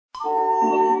Oh,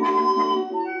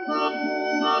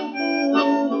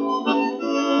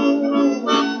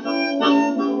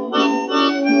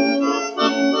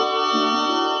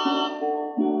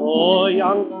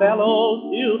 young fellows,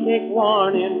 do take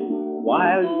warning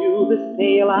while you this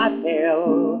tale I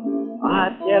tell. I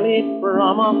tell it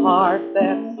from a heart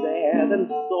that's sad and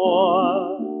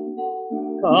sore.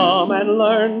 Come and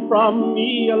learn from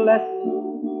me a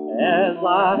lesson as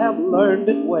I have learned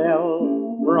it well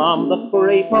from the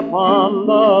crepe upon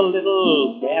the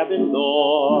little cabin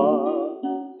door.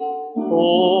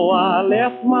 Oh, I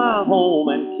left my home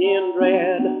and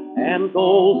kindred and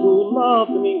those who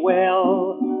loved me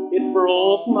well. It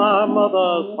broke my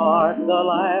mother's heart, the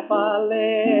life I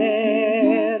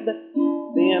led.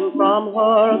 Then from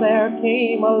her there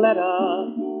came a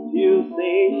letter to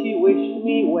say she wished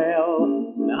me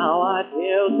well. Now I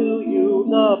tell to you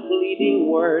the pleading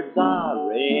words I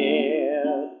read.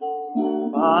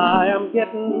 I am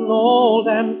getting old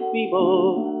and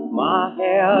feeble, my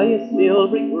hair is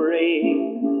silvery gray,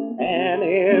 and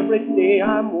every day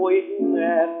I'm waiting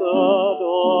at the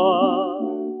door.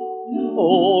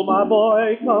 Oh, my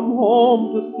boy, come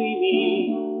home to see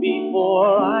me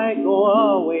before I go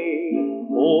away.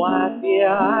 Oh, I fear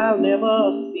I'll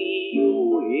never see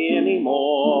you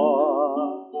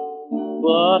anymore.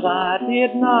 But I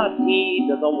did not heed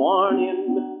the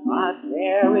warning I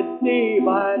carried day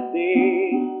by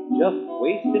day, just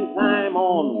wasting time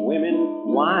on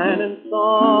women, wine, and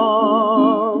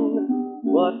song.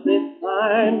 But this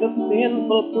kind of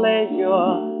sinful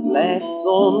pleasure lasts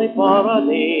only for a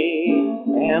day,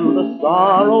 and the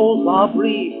sorrows of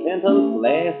repentance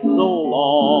last so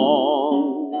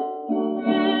long.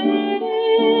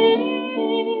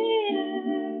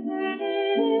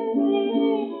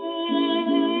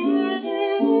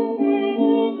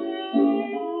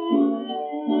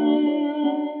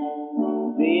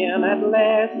 Then at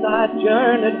last I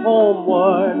journeyed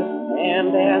homeward, and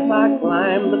as I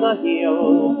climbed the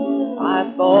hill,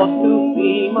 I thought to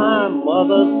see my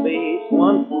mother's face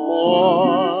once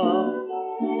more.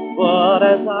 But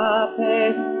as I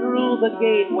passed through the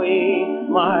gateway,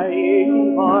 my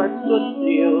aching heart stood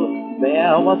still.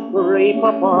 There was crepe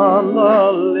upon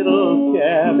the little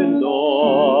cabin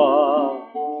door.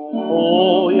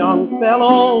 Oh, young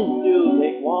fellows, do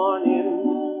take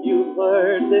warning. You've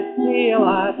heard this tale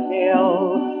I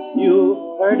tell.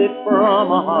 You've heard it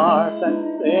from a heart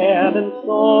that's sad and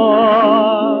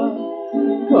sore.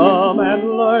 Come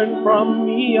and learn from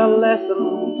me a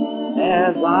lesson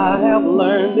as I have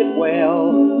learned it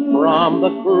well from the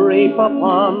crepe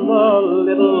upon the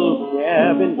little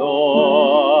cabin door.